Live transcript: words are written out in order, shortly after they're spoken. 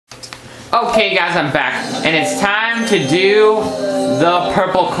Okay guys, I'm back. And it's time to do the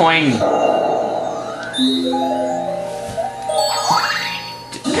purple coin.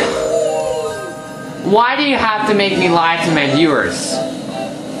 Why do you have to make me lie to my viewers?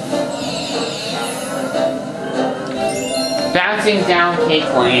 Bouncing down Cake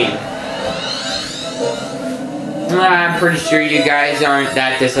Lane. I'm pretty sure you guys aren't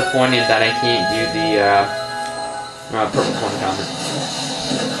that disappointed that I can't do the purple coin comment.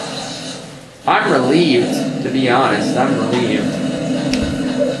 I'm relieved, to be honest. I'm relieved.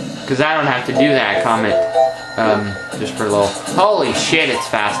 Because I don't have to do that comment. Just for a little. Holy shit, it's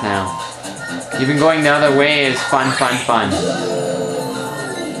fast now. Even going the other way is fun, fun, fun.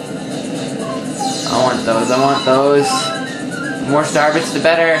 I want those, I want those. The more star bits, the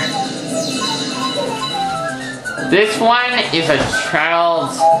better. This one is a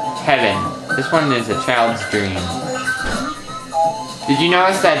child's heaven. This one is a child's dream. Did you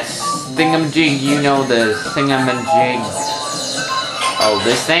notice that thingamajig? You know the thingamajig. Oh,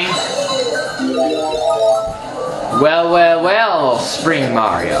 this thing? Well, well, well, Spring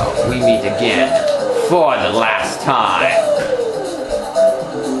Mario, we meet again for the last time.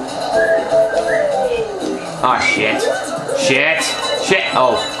 Oh shit. Shit. Shit.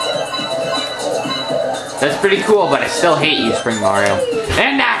 Oh. That's pretty cool, but I still hate you, Spring Mario.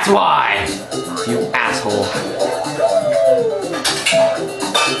 And that's why! You asshole.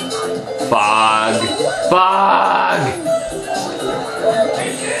 Fog. Fog!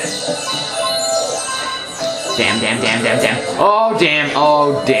 Damn, damn, damn, damn, damn. Oh, damn.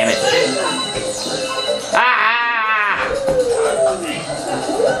 Oh, damn it. Ah!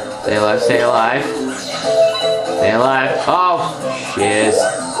 Stay alive, stay alive. Stay alive. Oh, shiz.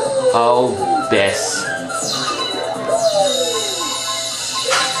 Oh, this.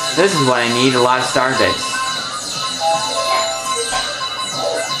 This is what I need, a lot of star bits.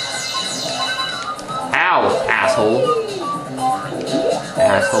 Ow, asshole.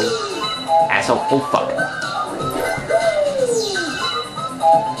 Asshole. Asshole. Oh, fuck.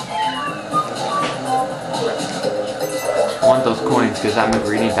 I want those coins because I'm a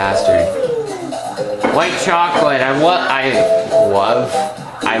greedy bastard. White chocolate. I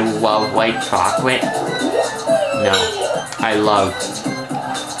love white chocolate. No, I love.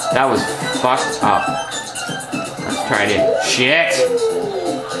 That was fucked up. Let's try it. Shit.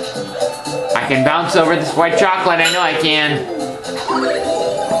 I can bounce over this white chocolate. I know I can.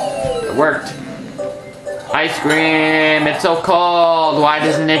 It worked. Ice cream. It's so cold. Why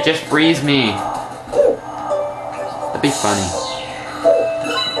doesn't it just freeze me? That'd be funny.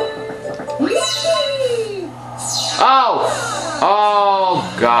 Oh! Oh,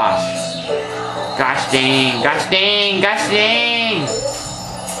 gosh. Gosh dang. Gosh dang. Gosh dang.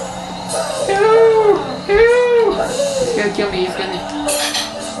 He's gonna kill me. He's gonna...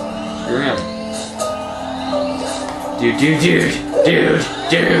 Screw him. Dude, dude, dude. Dude,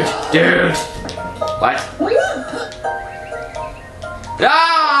 dude, dude. What?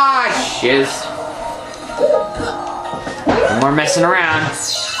 Ah, shiz. No more messing around.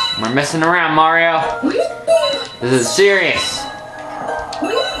 No more messing around, Mario. This is serious.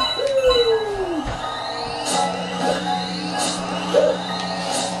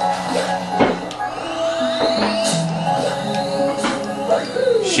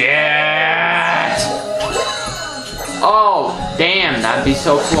 Shit! Oh, damn, that'd be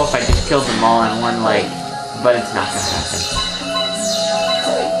so cool if I just killed them all in one leg. But it's not gonna happen.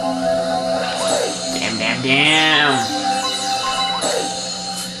 Damn, damn, damn.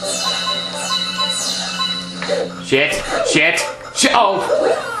 Shit, shit, shit. Oh,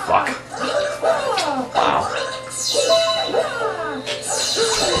 fuck. Wow.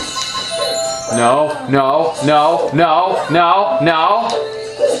 No, no, no, no, no, no.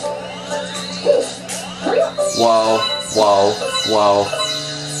 Whoa, whoa, whoa.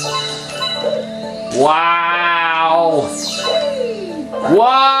 Wow.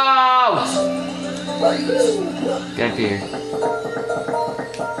 Whoa. Get up here.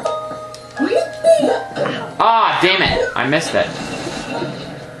 Ah, damn it. I missed it.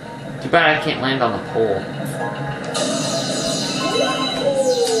 Too bad I can't land on the pole.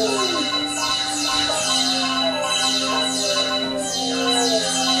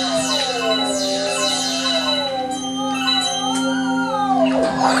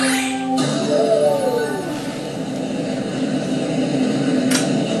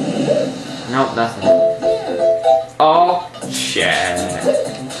 Nope, nothing. Oh, shit.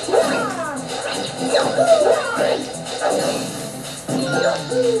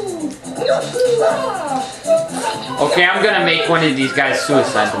 Okay, I'm gonna make one of these guys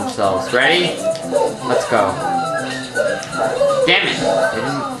suicide themselves. Ready? Let's go. Damn it. I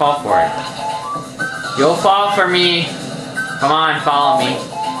didn't fall for it. You'll fall for me. Come on, follow me.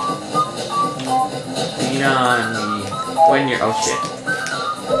 Lean on me. When you're... Oh, shit.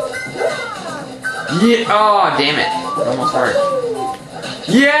 Yeah. Oh, damn it. It almost worked.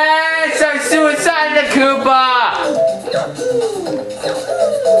 Yes! I suicided the Koopa!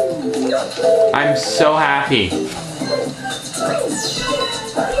 I'm so happy.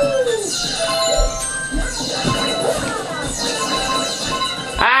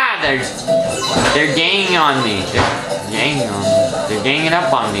 Ah, they're ganging on me. They're ganging on me. They're ganging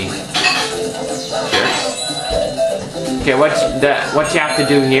up on me. Jerks. Okay, what you have to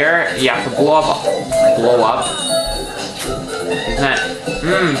do here? You have to blow up. Blow up. Isn't that?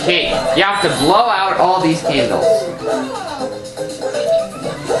 Okay. You have to blow out all these candles.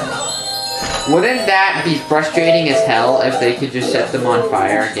 Wouldn't that be frustrating as hell if they could just set them on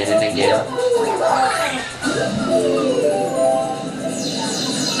fire again and again?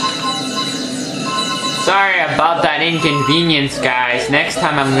 Sorry about that inconvenience, guys. Next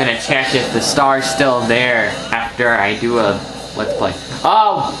time I'm gonna check if the star's still there after I do a let's play.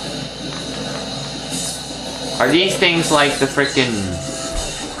 Oh! Are these things like the frickin'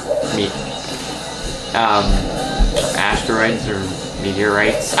 asteroids or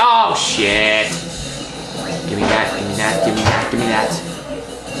meteorites? Oh shit! Give me that, give me that, give me that, give me that.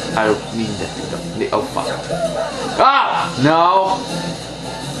 I don't need that. Oh fuck. Oh! No!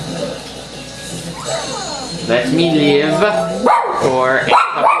 Let me live for a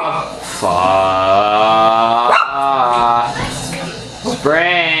couple of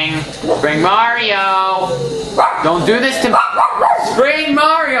Spring! Spring Mario! Don't do this to me! Spring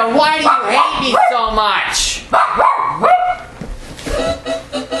Mario, why do you hate me so much?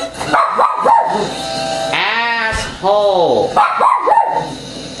 Asshole!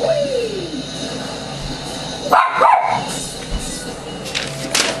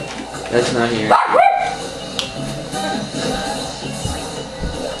 That's not here.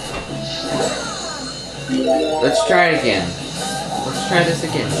 Let's try it again. Let's try this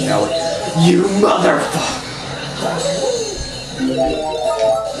again, shall we? You motherfucker!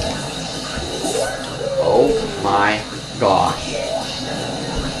 Oh my gosh.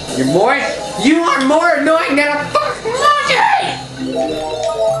 You are more annoying than a fucking monkey!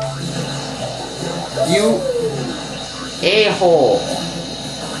 You a-hole.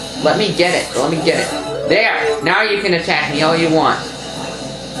 Let me get it. Let me get it. There! Now you can attack me all you want.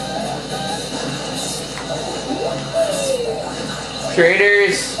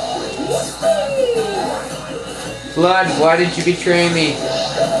 Traitors! Flood, why did you betray me?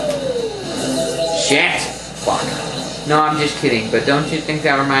 Shit! Fuck. No, I'm just kidding, but don't you think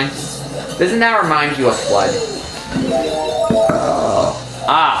that doesn't that remind you of Flood?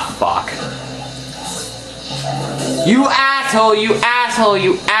 Ah, fuck. You asshole, you asshole,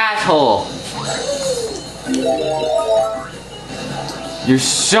 you asshole! You're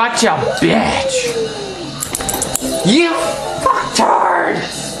such a bitch! You fucktard!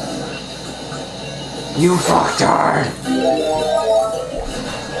 You fucktard!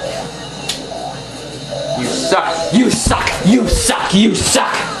 You suck! You suck! You suck! You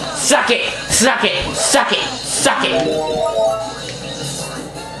suck! Suck it! Suck it! Suck it! Suck it!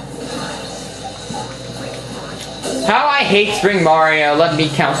 How I hate Spring Mario, let me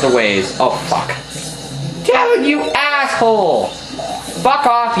count the ways. Oh, fuck. Dude, you asshole! Fuck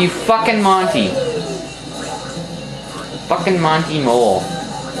off, you fucking Monty. Fucking Monty Mole.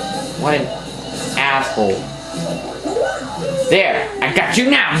 What an asshole. There, I got you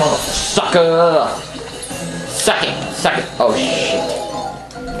now, motherfucker! Suck it, suck it. Oh, shit.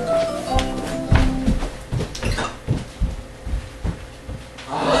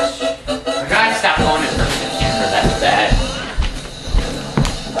 Oh, shit. I gotta stop going at first. That's bad.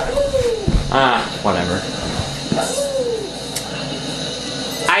 Whatever.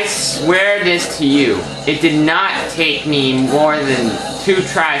 I swear this to you. It did not take me more than 2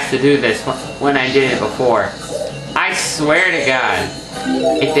 tries to do this when I did it before. I swear to God.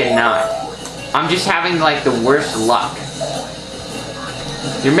 It did not. I'm just having like the worst luck.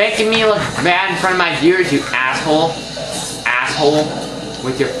 You're making me look bad in front of my viewers, you asshole. Asshole.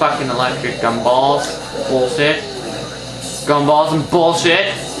 With your fucking electric gumballs. Bullshit. Gumballs and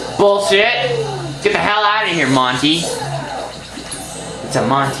bullshit. Bullshit. Get the hell out of here, Monty. It's a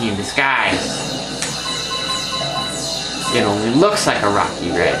Monty in disguise. It only looks like a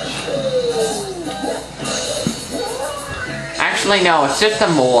Rocky Ridge. Actually, no, it's just a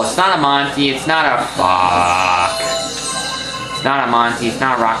mole. It's not a Monty. It's not a... Fuck. It's not a Monty. It's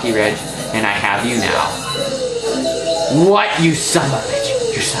not a Rocky Ridge. And I have you now. What, you son of a bitch?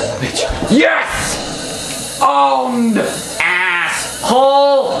 You son of a bitch. Yes! Owned! Asshole!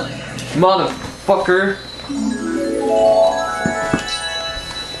 Oh, motherfucker.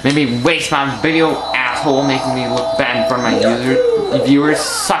 Maybe waste my video, asshole, making me look bad in front of my viewers.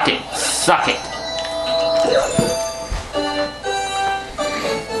 Suck it. Suck it.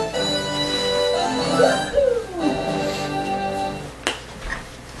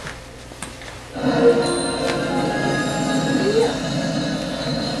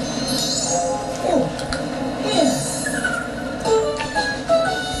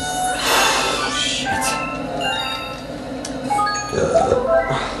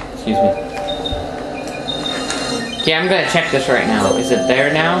 Excuse me. Okay, I'm gonna check this right now. Is it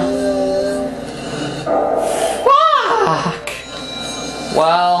there now? Fuck!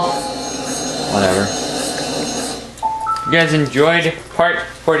 Well, whatever. You guys enjoyed part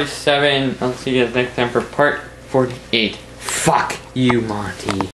 47. I'll see you guys next time for part 48. Fuck you, Monty.